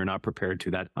role, or you're not prepared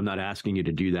to that. I'm not asking you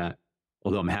to do that,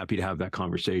 although I'm happy to have that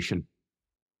conversation.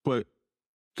 But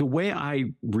the way I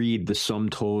read the sum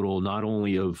total, not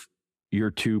only of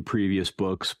your two previous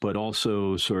books, but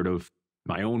also sort of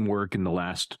my own work in the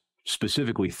last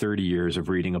specifically 30 years of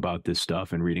reading about this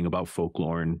stuff and reading about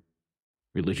folklore and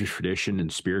religious tradition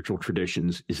and spiritual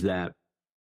traditions is that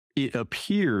it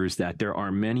appears that there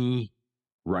are many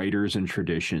writers and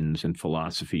traditions and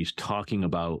philosophies talking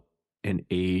about an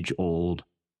age-old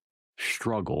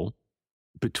struggle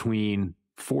between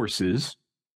forces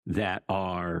that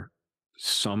are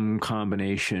some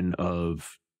combination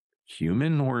of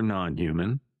human or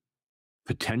non-human,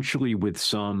 potentially with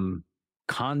some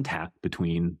contact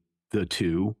between the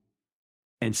two,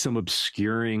 and some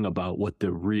obscuring about what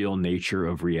the real nature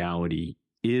of reality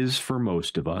is for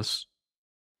most of us,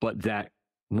 but that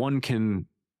one can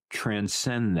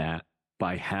transcend that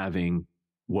by having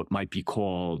what might be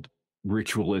called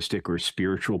ritualistic or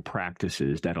spiritual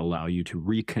practices that allow you to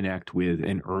reconnect with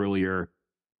an earlier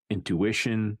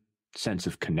intuition, sense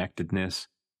of connectedness.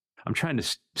 I'm trying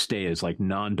to stay as like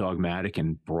non-dogmatic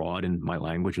and broad in my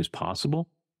language as possible.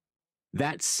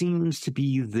 That seems to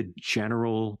be the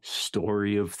general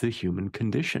story of the human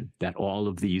condition that all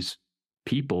of these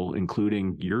people,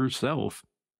 including yourself,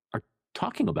 are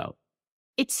talking about.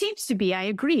 It seems to be, I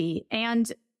agree. And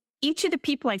each of the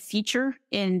people I feature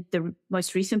in the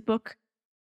most recent book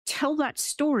tell that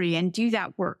story and do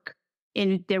that work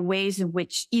in their ways in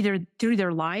which either through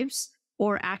their lives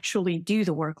or actually do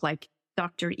the work, like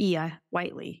Dr. Ia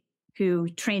Whiteley, who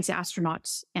trains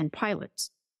astronauts and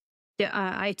pilots.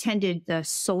 I attended the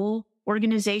Soul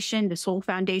organization, the Soul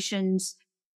Foundation's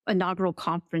inaugural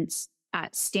conference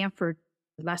at Stanford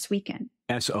last weekend.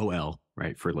 SOL,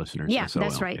 right, for listeners? Yeah, SOL,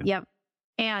 that's right. Yeah. Yep.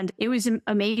 And it was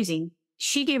amazing.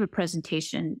 She gave a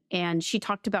presentation and she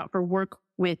talked about her work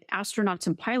with astronauts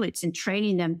and pilots and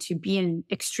training them to be in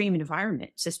extreme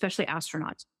environments, especially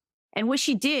astronauts. And what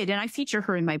she did, and I feature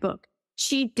her in my book,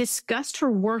 she discussed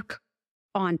her work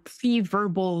on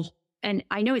pre-verbal, and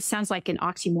I know it sounds like an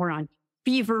oxymoron,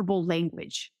 pre-verbal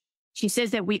language. She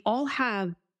says that we all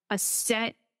have a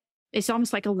set, it's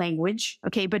almost like a language,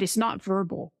 okay, but it's not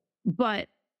verbal, but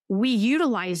we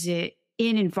utilize it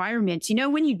in environments. You know,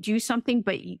 when you do something,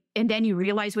 and then you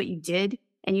realize what you did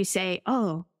and you say,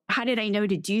 oh, how did I know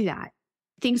to do that?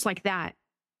 Things like that.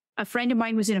 A friend of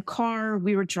mine was in a car,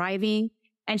 we were driving,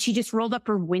 and she just rolled up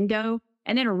her window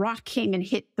and then a rock came and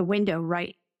hit the window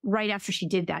right after she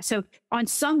did that. So on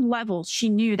some level, she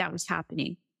knew that was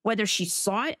happening, whether she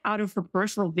saw it out of her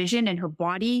peripheral vision and her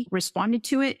body responded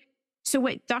to it. So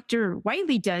what Dr.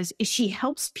 Whiteley does is she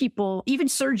helps people, even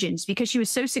surgeons, because she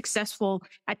was so successful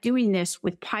at doing this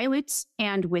with pilots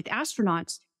and with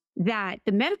astronauts, that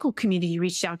the medical community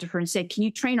reached out to her and said, can you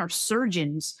train our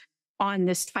surgeons on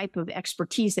this type of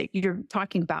expertise that you're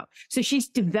talking about? So she's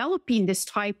developing this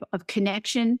type of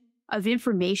connection of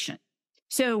information.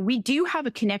 So we do have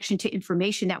a connection to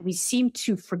information that we seem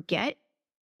to forget.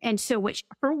 And so what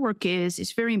her work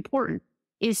is very important,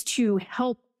 is to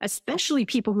help, especially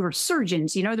people who are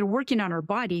surgeons, you know, they're working on our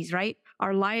bodies, right?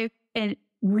 Our life, and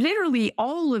literally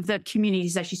all of the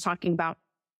communities that she's talking about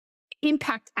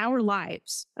impact our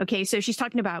lives. Okay. So she's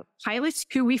talking about pilots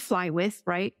who we fly with,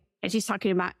 right? And she's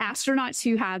talking about astronauts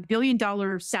who have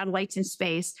billion-dollar satellites in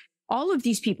space, all of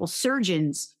these people,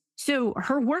 surgeons. So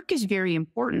her work is very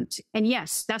important. And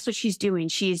yes, that's what she's doing.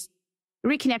 She's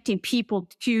reconnecting people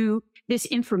to this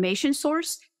information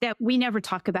source that we never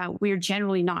talk about. We're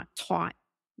generally not taught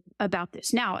about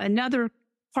this. Now, another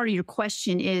part of your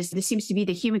question is, this seems to be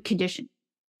the human condition.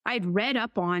 I'd read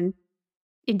up on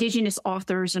indigenous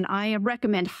authors, and I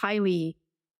recommend highly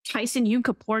Tyson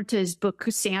Yunkaporta's book,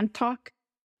 Sand Talk,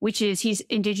 which is, he's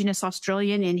indigenous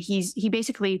Australian, and he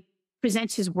basically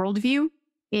presents his worldview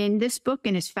in this book,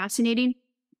 and is fascinating.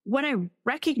 What I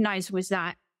recognized was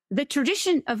that the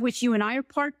tradition of which you and I are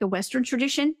part, the Western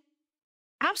tradition,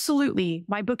 absolutely,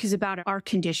 my book is about our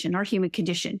condition, our human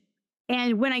condition.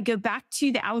 And when I go back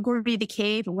to the allegory of the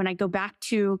cave, and when I go back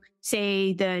to,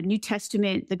 say, the New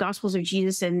Testament, the Gospels of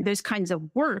Jesus, and those kinds of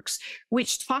works,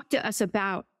 which talk to us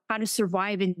about how to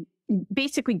survive in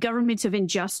basically governments of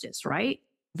injustice, right?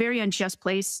 Very unjust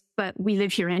place, but we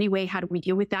live here anyway. How do we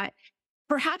deal with that?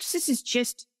 Perhaps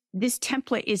this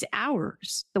template is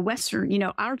ours, the Western,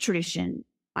 our tradition.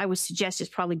 I would suggest it's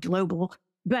probably global,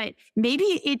 but maybe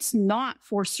it's not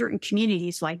for certain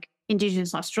communities like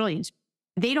Indigenous Australians.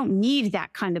 They don't need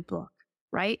that kind of book,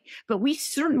 right? But we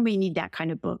certainly need that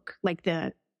kind of book, like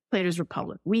the Plato's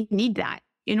Republic. We need that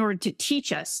in order to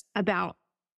teach us about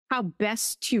how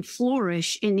best to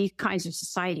flourish in these kinds of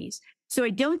societies. So I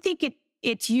don't think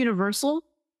it's universal.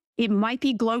 It might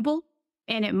be global,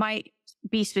 and it might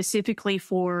be specifically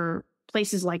for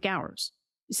places like ours.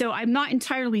 So I'm not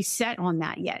entirely set on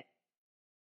that yet.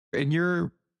 In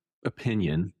your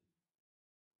opinion,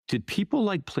 did people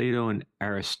like Plato and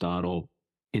Aristotle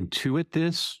intuit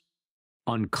this,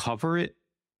 uncover it,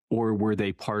 or were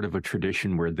they part of a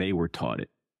tradition where they were taught it?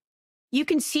 You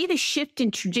can see the shift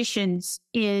in traditions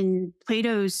in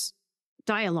Plato's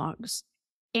dialogues.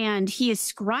 And he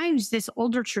ascribes this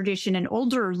older tradition, an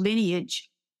older lineage,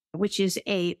 which is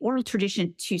a oral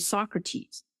tradition, to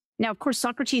Socrates. Now, of course,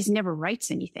 Socrates never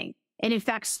writes anything. And in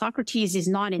fact, Socrates is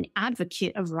not an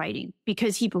advocate of writing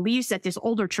because he believes that this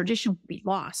older tradition will be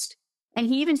lost. And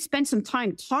he even spent some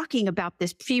time talking about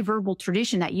this pre-verbal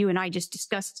tradition that you and I just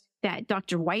discussed that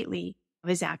Dr. Whiteley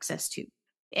has access to.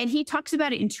 And he talks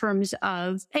about it in terms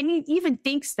of, and he even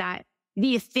thinks that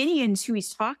the Athenians who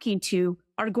he's talking to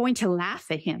are going to laugh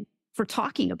at him for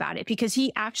talking about it because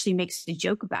he actually makes a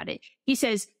joke about it. He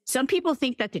says, some people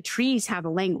think that the trees have a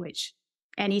language.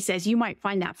 And he says, you might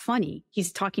find that funny.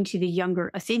 He's talking to the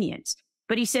younger Athenians.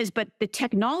 But he says, but the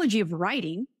technology of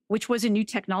writing, which was a new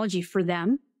technology for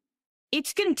them,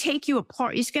 it's going to take you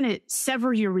apart. It's going to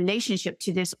sever your relationship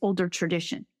to this older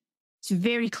tradition. It's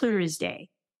very clear as day.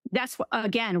 That's,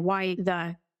 again, why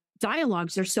the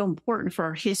dialogues are so important for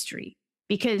our history,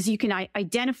 because you can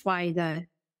identify the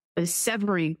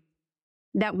severing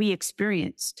that we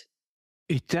experienced.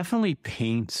 It definitely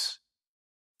paints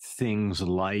things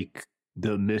like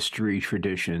the mystery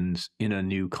traditions in a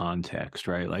new context,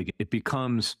 right? Like it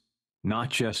becomes not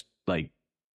just like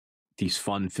these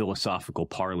fun philosophical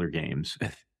parlor games,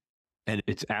 and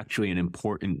it's actually an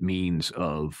important means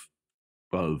of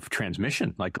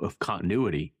transmission, like of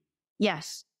continuity.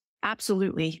 Yes,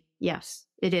 absolutely. Yes,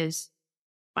 it is.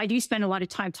 I do spend a lot of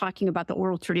time talking about the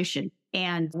oral tradition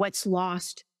and what's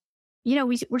lost. You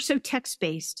know, we're so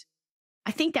text-based.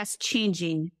 I think that's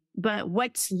changing, but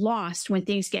what's lost when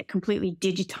things get completely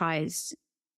digitized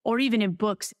or even in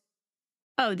books.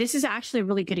 Oh, this is actually a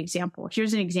really good example.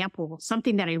 Here's an example,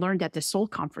 something that I learned at the Seoul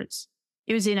conference.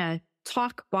 It was in a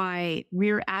talk by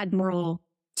Rear Admiral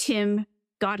Tim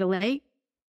Godelay.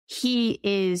 He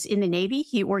is in the Navy,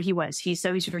 he's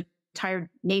retired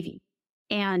Navy,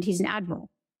 and he's an admiral.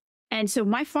 And so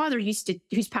my father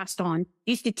who's passed on,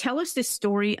 used to tell us this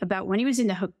story about when he was in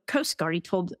the Coast Guard. He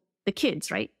told the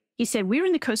kids, right? He said, we were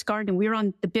in the Coast Guard and we were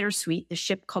on the Bittersweet, the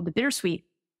ship called the Bittersweet.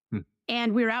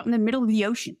 And we were out in the middle of the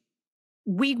ocean.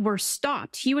 We were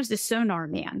stopped. He was the sonar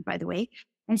man, by the way.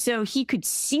 And so he could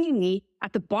see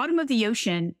at the bottom of the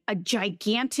ocean, a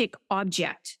gigantic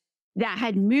object that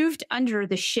had moved under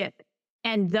the ship.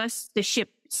 And thus the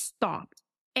ship stopped.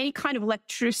 Any kind of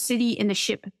electricity in the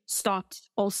ship stopped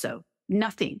also.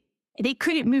 Nothing. They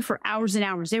couldn't move for hours and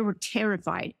hours. They were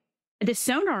terrified. The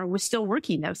sonar was still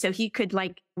working though. So he could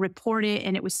like report it,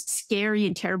 and it was scary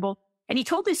and terrible. And he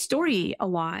told this story a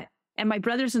lot. And my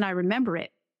brothers and I remember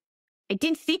it. I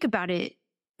didn't think about it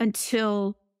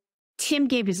until Tim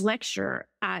gave his lecture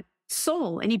at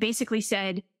Seoul. And he basically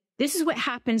said, this is what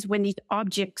happens when these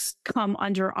objects come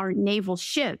under our naval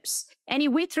ships. And he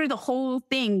went through the whole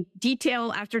thing,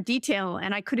 detail after detail,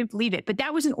 and I couldn't believe it. But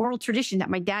that was an oral tradition that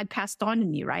my dad passed on to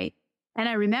me, right? And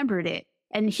I remembered it.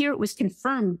 And here it was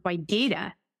confirmed by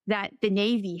data that the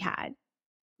Navy had.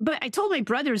 But I told my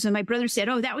brothers, and my brother said,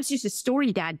 oh, that was just a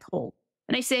story Dad told.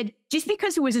 And I said, just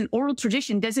because it was an oral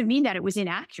tradition doesn't mean that it was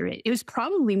inaccurate. It was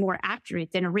probably more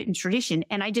accurate than a written tradition.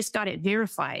 And I just got it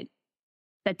verified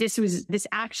that this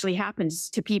actually happens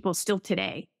to people still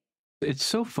today. It's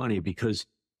so funny because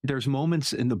there's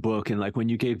moments in the book, and like when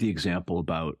you gave the example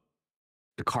about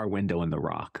the car window and the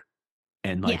rock,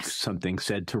 and like Yes. something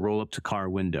said to roll up to car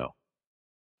window.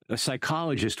 A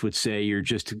psychologist would say you're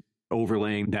just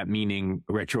overlaying that meaning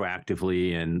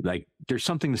retroactively, and like there's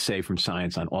something to say from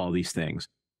science on all these things.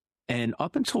 And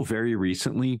up until very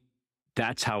recently,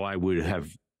 that's how I would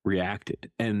have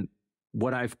reacted. And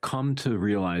what I've come to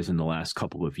realize in the last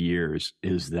couple of years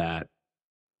is that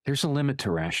there's a limit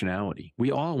to rationality.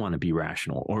 We all want to be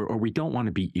rational, or we don't want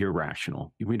to be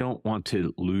irrational. We don't want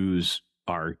to lose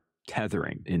our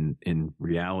tethering in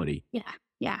reality.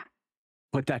 Yeah.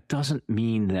 But that doesn't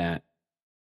mean that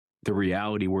the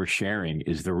reality we're sharing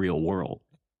is the real world.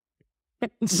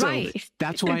 So Right.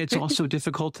 that's why it's also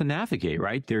difficult to navigate,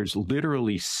 right? There's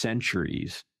literally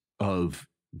centuries of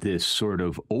this sort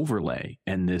of overlay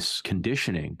and this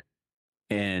conditioning.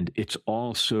 And it's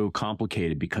all so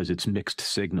complicated because it's mixed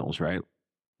signals, right?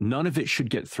 None of it should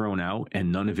get thrown out,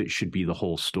 and none of it should be the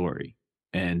whole story.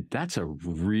 And that's a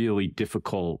really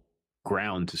difficult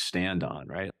ground to stand on,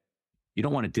 right? You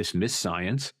don't want to dismiss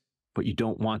science, but you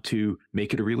don't want to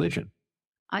make it a religion.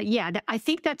 I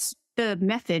think that's the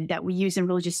method that we use in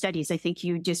religious studies. I think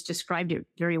you just described it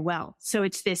very well. So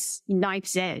it's this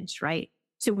knife's edge, right?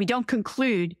 So we don't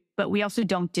conclude, but we also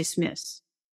don't dismiss.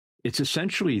 It's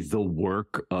essentially the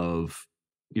work of,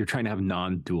 you're trying to have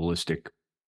non-dualistic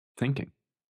thinking.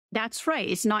 That's right.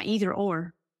 It's not either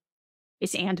or.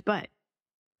 It's and but.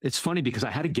 It's funny because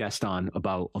I had a guest on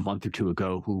about a month or two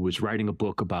ago who was writing a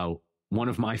book about one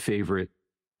of my favorite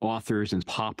authors and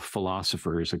pop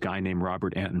philosophers, a guy named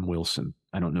Robert Anton Wilson.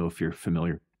 I don't know if you're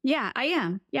familiar. Yeah, I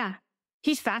am. Yeah.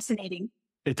 He's fascinating.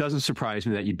 It doesn't surprise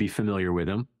me that you'd be familiar with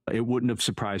him. It wouldn't have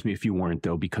surprised me if you weren't,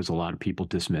 though, because a lot of people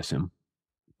dismiss him.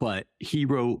 But he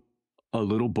wrote a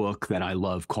little book that I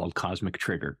love called Cosmic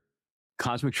Trigger.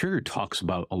 Cosmic Trigger talks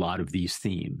about a lot of these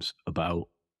themes, about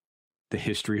the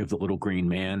history of the little green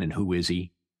man and who is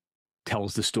he,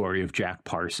 tells the story of Jack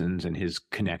Parsons and his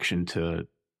connection to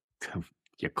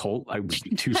the occult. I would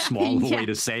be too small of a way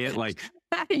to say it. Like,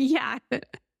 yeah.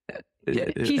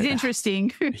 He's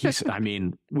interesting. I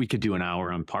mean, we could do an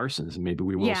hour on Parsons, and maybe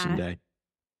we will someday.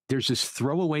 There's this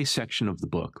throwaway section of the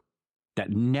book that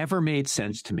never made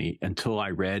sense to me until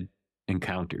I read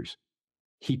Encounters.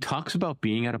 He talks about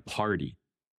being at a party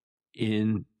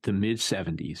in the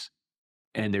mid-70s,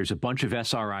 and there's a bunch of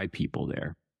SRI people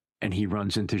there, and he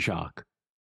runs into Jacques,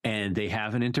 and they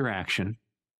have an interaction.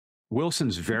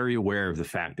 Wilson's very aware of the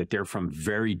fact that they're from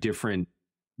very different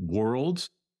worlds,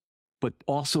 but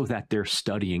also that they're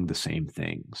studying the same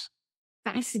things.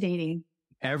 Fascinating.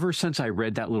 Ever since I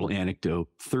read that little anecdote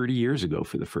 30 years ago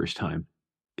for the first time,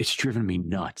 it's driven me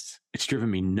nuts. It's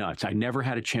driven me nuts. I never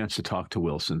had a chance to talk to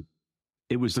Wilson.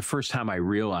 It was the first time I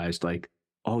realized, like,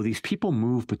 oh, these people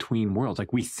move between worlds.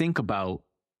 Like, we think about,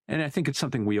 and I think it's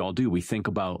something we all do, we think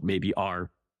about maybe our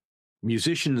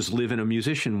musicians live in a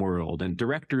musician world, and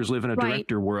directors live in a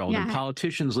director world, and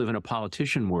politicians live in a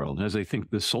politician world. And as I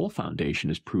think the Soul Foundation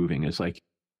is proving, is like,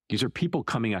 these are people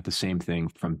coming at the same thing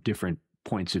from different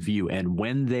points of view. And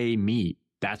when they meet,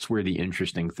 that's where the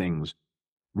interesting things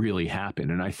really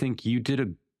happen. And I think you did a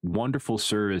wonderful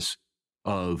service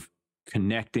of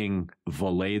connecting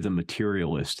Vallée the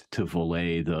materialist to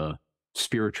Vallée the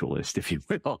spiritualist, if you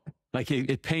will. Like,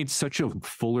 it paints such a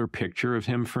fuller picture of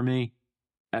him for me.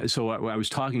 So I was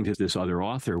talking to this other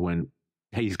author when,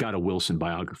 hey, he's got a Wilson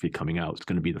biography coming out. It's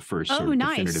going to be the first sort of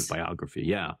definitive biography.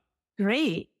 Yeah.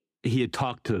 Great. He had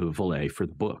talked to Vallée for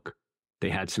the book. They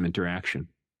had some interaction.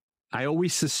 I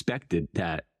always suspected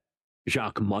that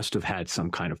Jacques must have had some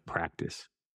kind of practice.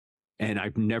 And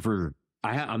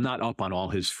I'm not up on all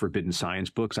his forbidden science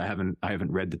books. I haven't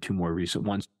read the two more recent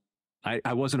ones.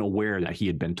 I wasn't aware that he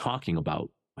had been talking about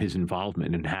his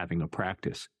involvement in having a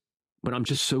practice. But I'm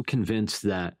just so convinced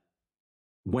that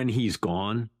when he's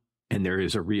gone and there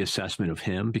is a reassessment of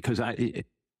him, because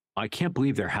I can't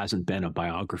believe there hasn't been a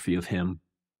biography of him.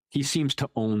 He seems to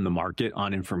own the market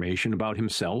on information about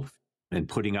himself, and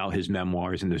putting out his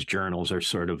memoirs and his journals are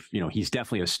sort of, he's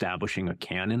definitely establishing a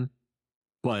canon.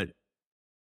 But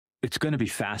it's going to be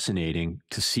fascinating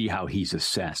to see how he's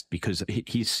assessed, because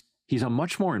he's a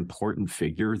much more important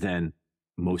figure than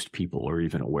most people are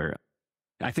even aware of.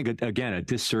 I think, again, a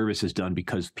disservice is done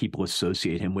because people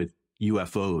associate him with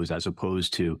UFOs as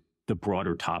opposed to the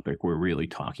broader topic we're really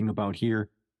talking about here.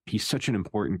 He's such an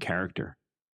important character.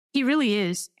 He really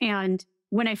is. And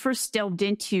when I first delved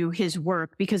into his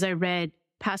work, because I read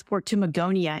Passport to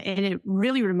Magonia, and it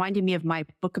really reminded me of my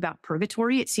book about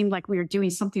purgatory, it seemed like we were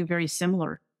doing something very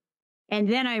similar. And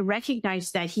then I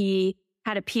recognized that he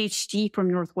had a PhD from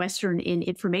Northwestern in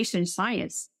information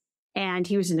science, and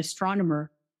he was an astronomer.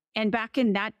 And back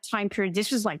in that time period,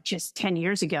 this was like just 10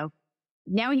 years ago.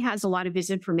 Now he has a lot of his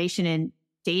information and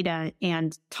data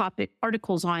and topic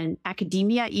articles on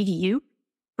Academia EDU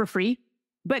for free.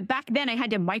 But back then I had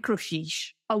to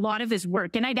microfiche a lot of his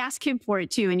work, and I'd ask him for it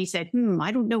too. And he said,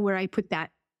 I don't know where I put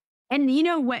that. And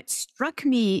what struck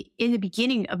me in the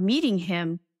beginning of meeting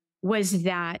him was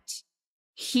that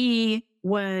he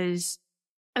was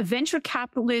a venture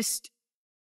capitalist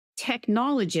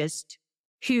technologist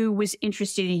who was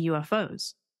interested in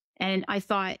UFOs. And I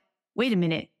thought, wait a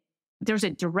minute, there's a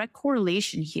direct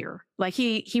correlation here. Like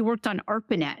he worked on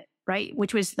ARPANET, right?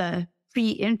 Which was the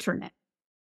pre-internet.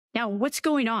 Now, what's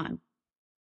going on?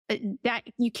 That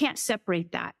you can't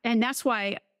separate that. And that's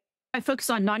why I focus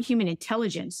on non-human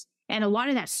intelligence. And a lot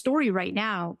of that story right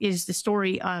now is the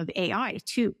story of AI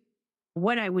too.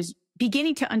 What I was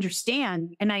beginning to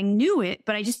understand, and I knew it,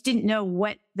 but I just didn't know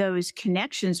what those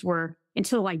connections were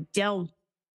until I delved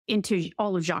into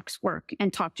all of Jacques' work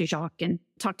and talked to Jacques and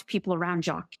talked to people around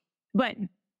Jacques. But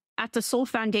at the Soul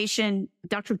Foundation,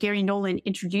 Dr. Gary Nolan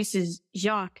introduces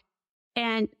Jacques,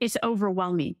 and it's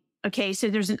overwhelming. Okay, so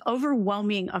there's an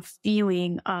overwhelming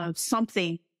feeling of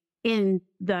something in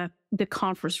the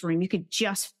conference room. You could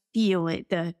just feel it,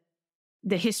 the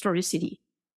historicity.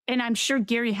 And I'm sure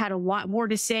Gary had a lot more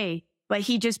to say, but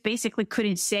he just basically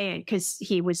couldn't say it because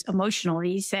he was emotional.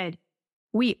 He said,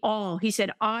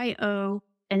 I owe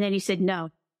And then he said, no,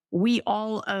 we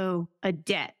all owe a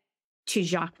debt to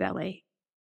Jacques Vallée.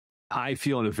 I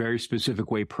feel in a very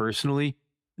specific way personally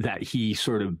that he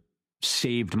sort of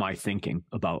saved my thinking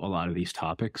about a lot of these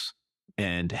topics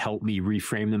and helped me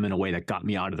reframe them in a way that got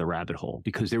me out of the rabbit hole.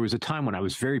 Because there was a time when I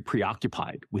was very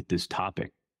preoccupied with this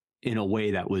topic in a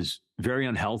way that was very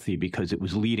unhealthy, because it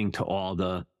was leading to all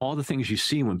the things you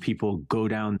see when people go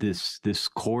down this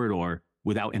corridor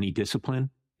without any discipline.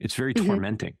 It's very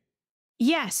tormenting.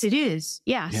 Yes, it is.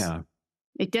 Yes. Yeah.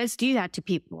 It does do that to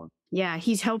people. Yeah,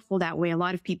 he's helpful that way. A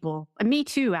lot of people, me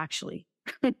too, actually.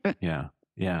 Yeah.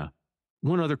 Yeah.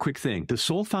 One other quick thing. The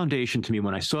Soul Foundation, to me,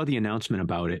 when I saw the announcement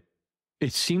about it,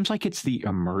 it seems like it's the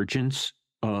emergence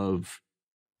of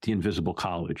the Invisible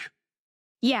College.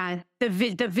 Yeah, the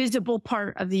visible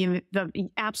part of the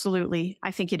absolutely.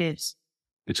 I think it is.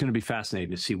 It's going to be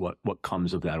fascinating to see what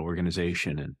comes of that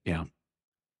organization. And yeah,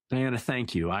 Diana,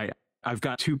 thank you. I've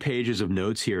got 2 pages of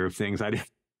notes here of things I didn't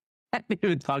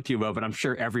even talk to you about, but I'm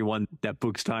sure everyone that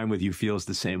books time with you feels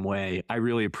the same way. I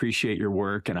really appreciate your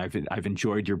work, and I've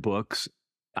enjoyed your books.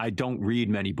 I don't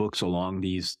read many books along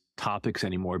these topics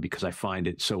anymore because I find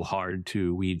it so hard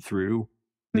to weed through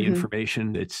the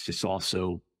information. It's just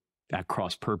also at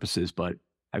cross purposes, but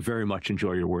I very much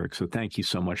enjoy your work. So thank you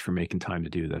so much for making time to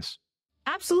do this.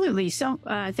 Absolutely. So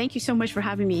thank you so much for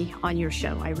having me on your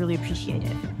show. I really appreciate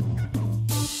it.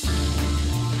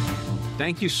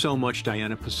 Thank you so much,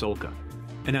 Diana Pasulka.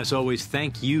 And as always,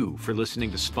 thank you for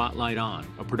listening to Spotlight On,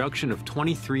 a production of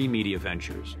 23 Media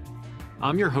Ventures.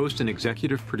 I'm your host and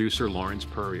executive producer, Lawrence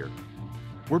Purrier.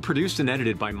 We're produced and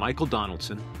edited by Michael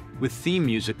Donaldson, with theme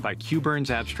music by Q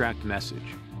Burn's Abstract Message.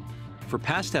 For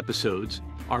past episodes,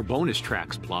 our bonus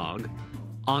tracks blog,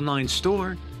 online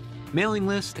store, mailing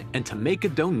list, and to make a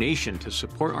donation to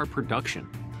support our production,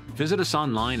 visit us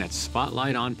online at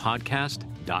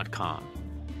spotlightonpodcast.com.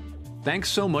 Thanks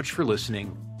so much for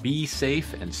listening. Be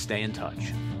safe and stay in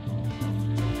touch.